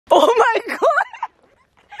Oh my god!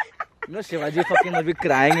 No, Shivaji fucking must be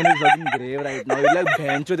crying in his fucking grave right now. He's like,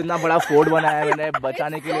 बहनचोद इतना बड़ा fort बनाया है मैंने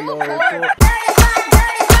बचाने के लिए लोगों को.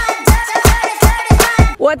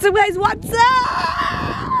 What's up guys? What's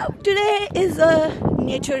up? Today is a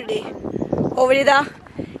nature day. Overlydaa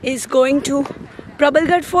is going to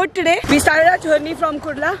Prabalghad fort today. We started our journey from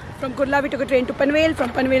Kurla. From Kurla we took a train to Panvel. From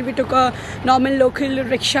Panvel we took a normal local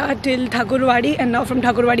rickshaw till Thakurwadi. And now from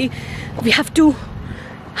Thakurwadi we have to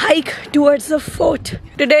hike towards the fort.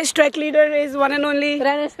 Today's trek leader is one and only.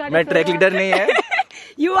 मैं track leader नहीं है.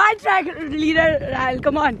 You are trek leader, Ral.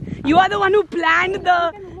 Come on. You are the one who planned the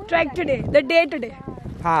trek today, the day today.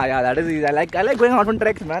 हाँ, yeah, that is easy. I like going out on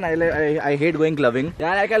treks, man. I hate going clubbing.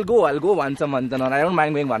 Yeah, like I'll go once a month and all. I don't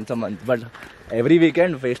mind going once a month, but every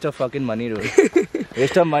weekend waste of fucking money, dude.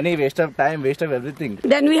 Waste of money, waste of time, waste of everything.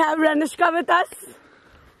 Then we have Ranishka with us.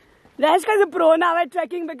 Ranishka is a pro now at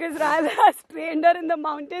trekking because Ral has trained her in the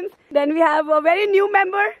mountains. Then we have a very new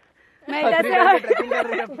member. Melita, say hi.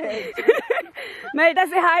 Melita,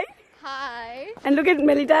 say hi. Hi. And look at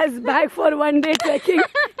Melita's bag for one day trekking.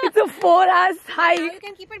 It's a 4 hours hike. Now you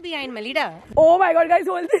can keep it behind, Melita. Oh my god, guys,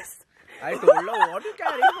 hold this. I told her what you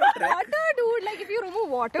carry for trek. Water, dude. Like if you remove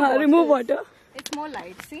water. Remove water. It's more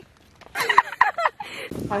light, see?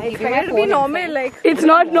 I expect it to be normal, like. It's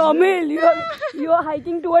not normal. You are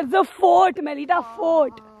hiking towards the fort, Melita,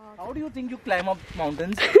 fort. How do you think you climb up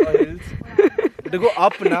mountains or hills? To go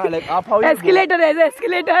up now, like up how you Escalator, there's an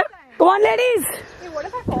escalator. Come on, ladies. Hey, what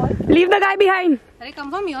if I fall? Leave the guy behind. I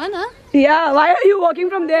come from here, na? Yeah, why are you walking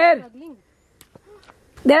from there?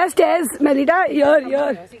 There are stairs, Melita.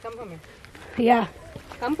 Here. See, come from here. Yeah.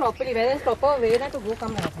 Come properly. Where there's proper way to go,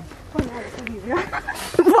 come here.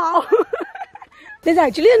 Wow. There's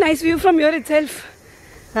actually a nice view from here itself.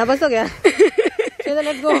 Haan, bas ho gaya. So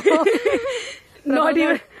let's go. Not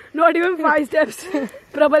even 5 steps.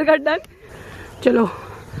 Prabalghad done. Chalo.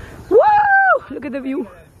 Woo! Look at the view.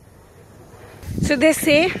 So they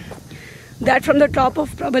say that from the top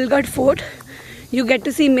of Prabalghad fort, you get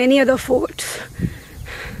to see many other forts.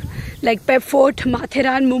 Like Pep Fort,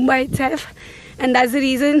 Matheran, Mumbai itself. And that's the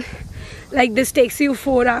reason like this takes you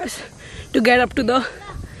 4 hours to get up to the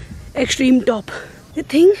extreme top. The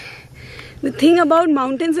thing about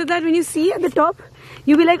mountains is that when you see at the top,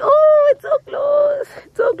 you'll be like, oh, it's so close,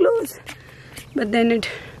 it's so close. But then it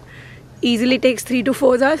easily takes 3 to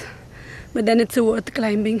 4 hours. But then it's worth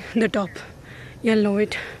climbing the top. You'll know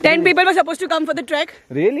it. 10 people were supposed to come for the trek.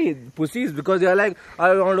 Really? Pussies? Because you're like,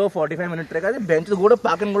 I want to do a 45-minute trek. I think bench to go to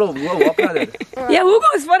park and go walk now there. Yeah, who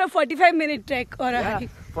goes for a 45-minute trek or a hike?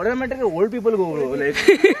 45-minute trek, old people go, bro. Like,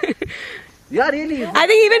 yeah, really. I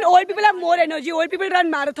think even old people have more energy. Old people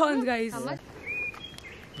run marathons, guys.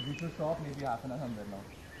 We should stop maybe half an hour somewhere now.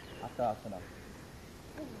 After half an hour.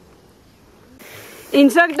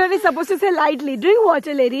 Instructor is supposed to say lightly. Drink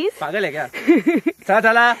water, ladies. पागल है क्या?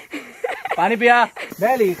 चला पानी पिया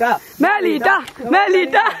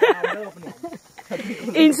Melita.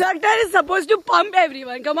 Instructor is supposed to pump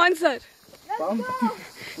everyone. Come on, sir. Pump.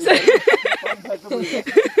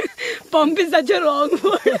 Pump is such a wrong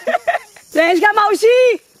word. Ranishka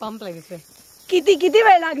Maushi. Pump like this way. किती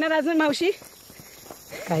वेळ लागणार अजून मावशी?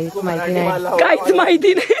 काहीच माहिती नाही.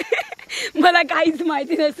 मला काहीच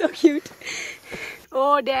माहिती नाही. So cute.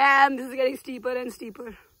 Oh damn, this is getting steeper and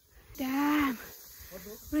steeper. Damn, what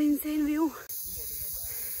an insane view.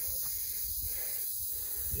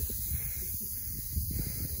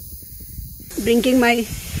 Drinking my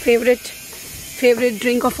favorite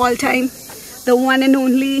drink of all time, the one and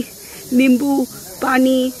only Nimbu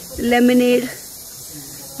Pani lemonade,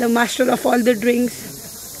 the master of all the drinks.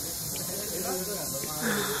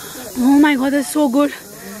 Oh my god, that's so good.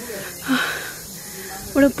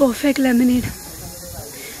 What a perfect lemonade.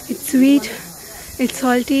 It's sweet, it's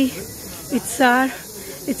salty, it's sour,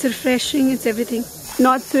 it's refreshing, it's everything.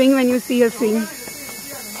 Not swing when you see a swing.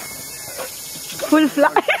 Full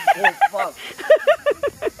fly. Oh,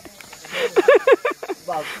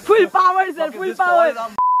 fuck. Full power, sir, full power.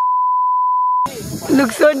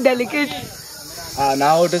 Looks so delicate.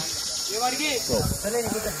 Now it is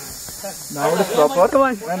proper. Come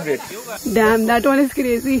on. I'm great. Damn, that one is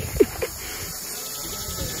crazy.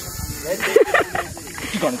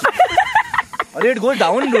 अरे it goes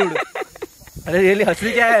down, dude. अरे really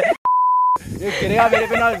हंसी क्या है? ये गिरेगा मेरे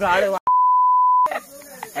पे ना झाड़.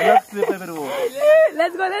 अलग स्लिप है फिर वो.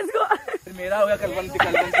 Let's go. फिर मेरा हो गया कलबंती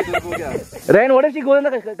दूर हो गया. Rain, what if she goes in the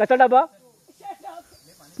कच्चा डब्बा?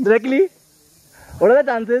 Directly? What are the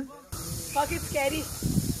chances? Fuck, it's scary.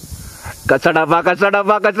 कच्चा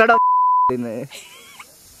डब्बा.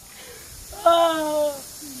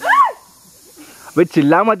 भाई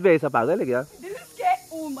चिल्ला मत बे, ऐसा पागल है क्या?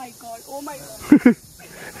 Oh my god, oh my god.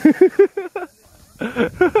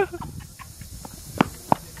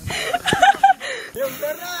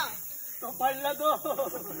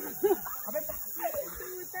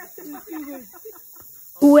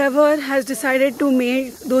 Whoever has decided to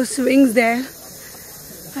make those swings there,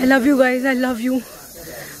 I love you guys, I love you.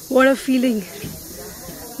 What a feeling.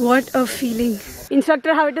 What a feeling.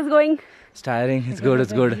 Instructor, how it is going? It's tiring. It's good.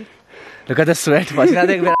 It's good. Look at the sweat. How is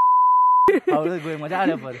it going?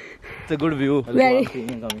 It's a good view. Very.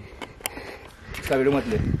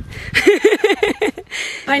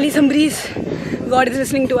 Finally some breeze. God is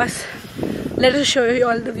listening to us. Let us show you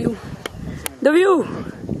all the view. The view.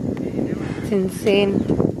 It's insane.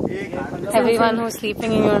 Everyone who's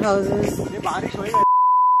sleeping in your houses.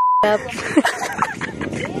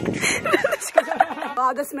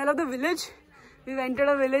 Wow, the smell of the village. We've entered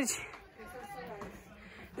a village.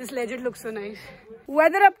 This legend looks so nice.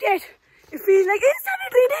 Weather update. It feels like it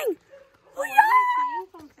started raining. Oh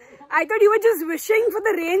yeah! I thought you were just wishing for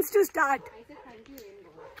the rains to start.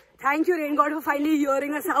 Thank you, rain god, for finally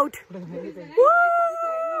hearing us out. Woo!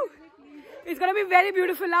 It's gonna be very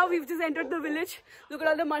beautiful now. We've just entered the village. Look at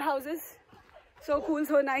all the mud houses. So cool,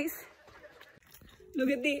 so nice. Look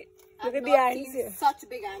at the ants here. Such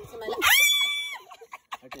big ants in my life.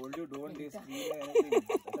 I told you don't scream or anything.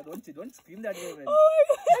 Don't scream that way, man.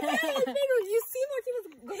 You see what he was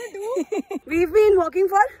gonna do? We've been walking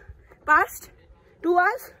for past 2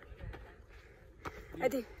 hours. I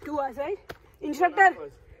think 2 hours, right? Instructor.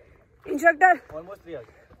 Almost 3 hours.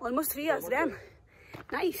 Almost 3 hours, damn.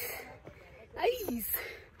 Nice. Nice.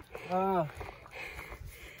 A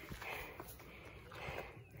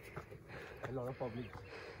lot of public.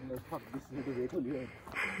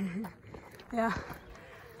 Yeah.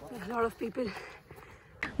 A lot of people.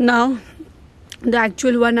 Now, the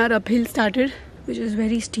actual 1 hour uphill started, which is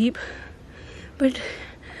very steep. But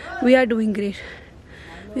we are doing great.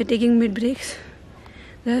 We're taking mid breaks.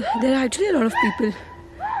 There are actually a lot of people.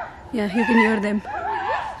 Yeah, you can hear them.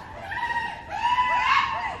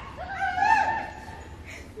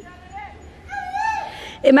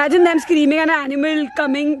 Imagine them screaming and an animal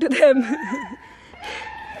coming to them.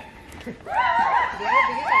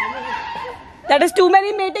 That is too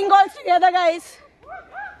many mating calls together, guys.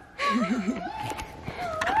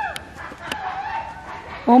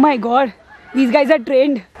 Oh my god. These guys are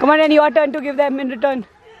trained. Come on, and your turn to give them in return.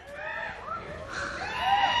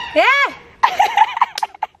 Yeah!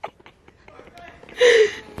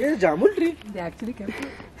 Here's a jamul tree. They actually kept it.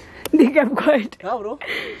 They kept quiet. Yeah, bro.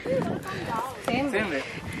 Same way.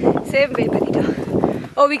 Same way, Benita.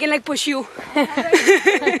 Oh, we can like push you.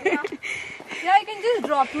 Yeah, you can just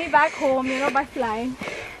drop me back home, you know, by flying.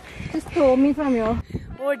 Just throw me from here.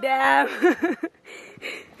 Oh, damn.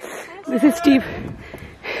 This is steep.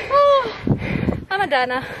 Oh, I'm a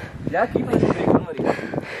Dana. Yeah, keep it. Don't worry.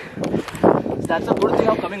 That's a good thing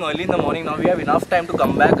of coming early in the morning. Now we have enough time to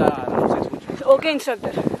come back. Okay,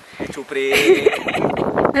 instructor. Chupre.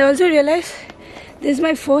 I also realized this is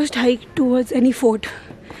my first hike towards any fort.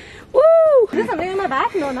 Woo! Is there something on my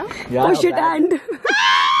back? No, no. Yeah, push it and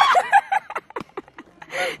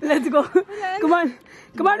let's go. Come on.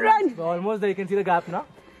 Come on, run. We're almost there. You can see the gap now.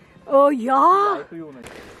 Oh, yeah.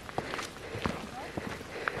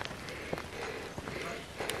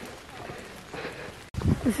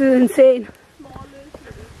 This is insane.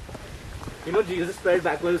 You know, Jesus spelled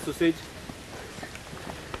backwards sausage.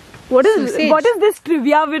 What is this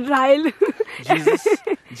trivia with Rahil?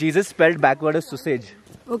 Jesus spelled backward as sausage.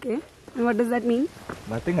 Okay. And what does that mean?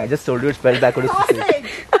 Nothing. I just told you it's spelled backward as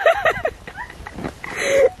sausage.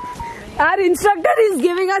 Our instructor is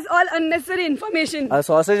giving us all unnecessary information. A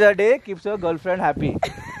sausage a day keeps your girlfriend happy.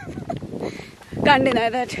 Can't deny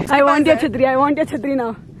that. I want your chhatri. I want your chhatri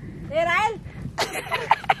now. Hey, Rahil.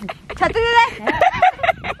 Chhatri de.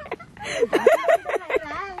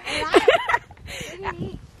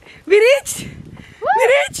 We reached! We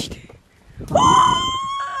reached!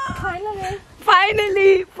 Finally.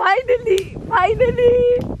 Finally! Finally!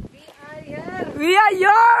 Finally! We are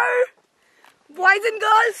here! Boys and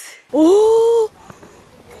girls! Oh!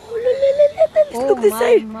 Look this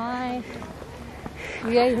side! My.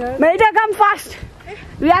 We are here. Melita, come fast!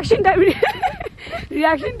 Reaction time!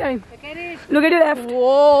 Reaction time! Look at your left!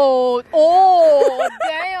 Whoa! Oh,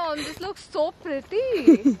 damn! This looks so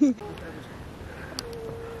pretty.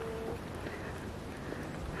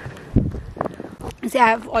 See,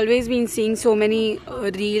 I've always been seeing so many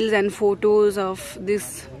reels and photos of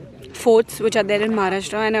these forts which are there in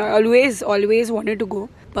Maharashtra, and I always wanted to go,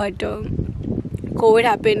 but COVID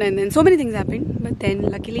happened and then so many things happened. But then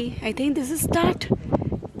luckily I think this is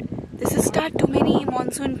This is start to many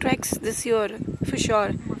monsoon treks this year for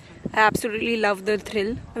sure. I absolutely love the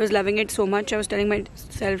thrill. I was loving it so much. I was telling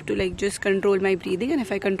myself to like just control my breathing, and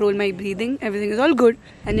if I control my breathing, everything is all good.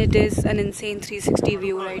 And it is an insane 360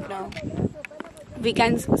 view right now. We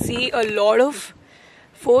can see a lot of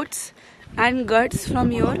forts and ghats from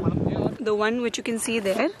here. The one which you can see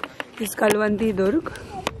there is Kalwanti Durg,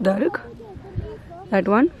 that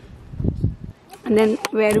one. And then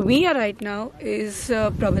where we are right now is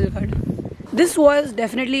Prabalghad. This was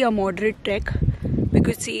definitely a moderate trek. We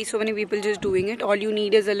could see so many people just doing it. All you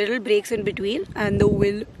need is a little breaks in between and the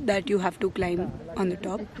will that you have to climb on the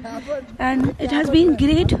top. And it has been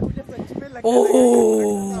great.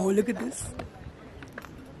 Oh, look at this.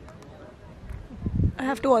 I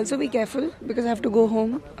have to also be careful because I have to go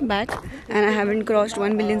home back, and I haven't crossed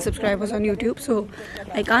 1 million subscribers on YouTube, so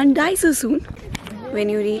I can't die so soon. When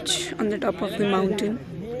you reach on the top of the mountain,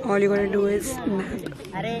 all you're gonna do is nap.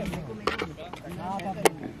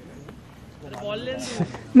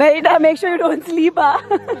 Merita, make sure you don't sleep, What's up?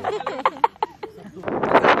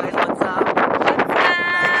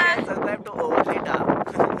 Subscribe to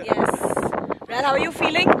overlydaa. Yes. Well, how are you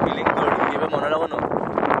feeling? Feeling good. Give a monologue, no?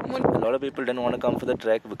 A lot of people didn't want to come for the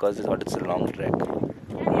trek because they thought it's a long trek. It is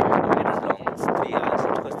long. It's 3 hours.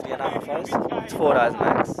 It goes 3.5 hours. It's 4 hours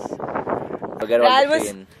max. Forget all the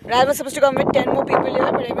pain. Ral was supposed to come with 10 more people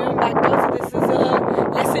here, but everyone backed out. So this is a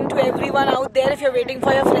lesson to everyone out there. If you're waiting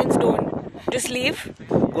for your friends, don't. Just leave.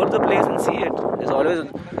 Go to the place and see it. It's always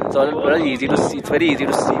easy to see. It's very easy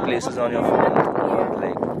to see places on your phone.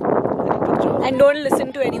 Like, and don't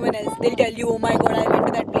listen to anyone else. They'll tell you, oh my god, I went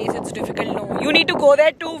to that place, it's difficult. No. You need to go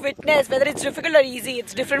there to witness whether it's difficult or easy.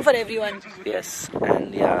 It's different for everyone. yes.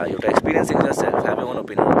 And yeah, you have to experience it yourself. Have your own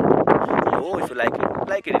opinion. Oh, if you like it,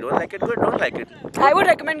 like it. You don't like it, good. Don't like it. I would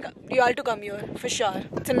recommend you all to come here for sure.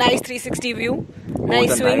 It's a nice 360 view.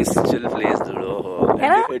 Nice swings. Nice chill place, dude. Oh.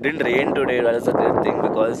 It didn't rain today. That is a good thing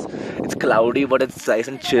because it's cloudy, but it's nice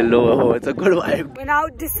and chill. Oh, it's a good vibe. We're now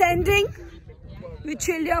descending. We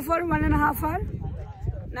chilled here for 1.5 hours.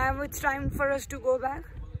 Now it's time for us to go back.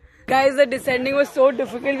 Guys, the descending was so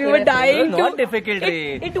difficult. We were dying. It was not difficult.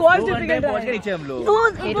 It was difficult. No,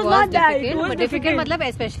 it was not that. It was difficult.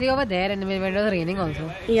 Especially over there, and when it was raining also.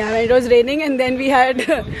 Yeah, when it was raining, and then we had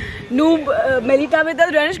noob Melita with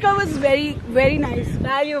us. Ranishka was very, very nice.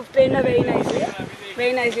 Now you've trained her very nicely.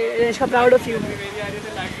 Very nicely. Ranishka, proud of you.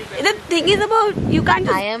 The thing is about, you can't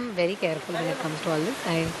just... I am very careful when it comes to all this.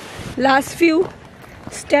 Last few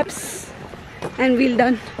steps and we're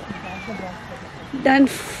done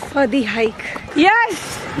for the hike.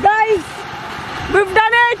 Yes guys, we've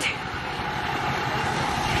done it.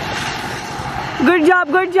 Good job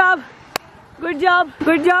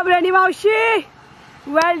Rani Maushi.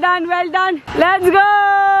 Well done, let's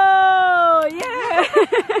go. Yeah.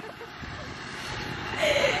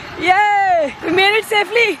 Yeah, we made it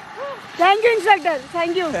safely. Thank you, instructor.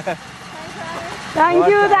 Thank you.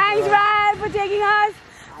 Thanks Brad for taking us,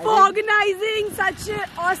 for organizing such an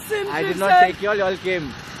awesome trip. I did not take you all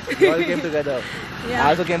came. You all came together. Yeah. I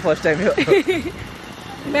also came first time here.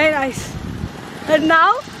 Very nice. But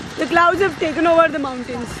now the clouds have taken over the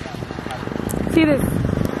mountains. See this.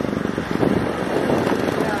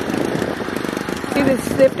 See this,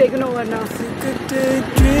 they've taken over now.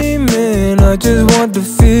 Dreaming, I just want the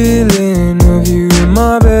feeling of you in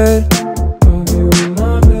my bed.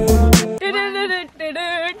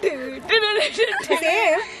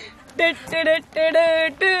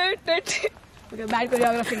 Okay, bad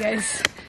choreography, guys.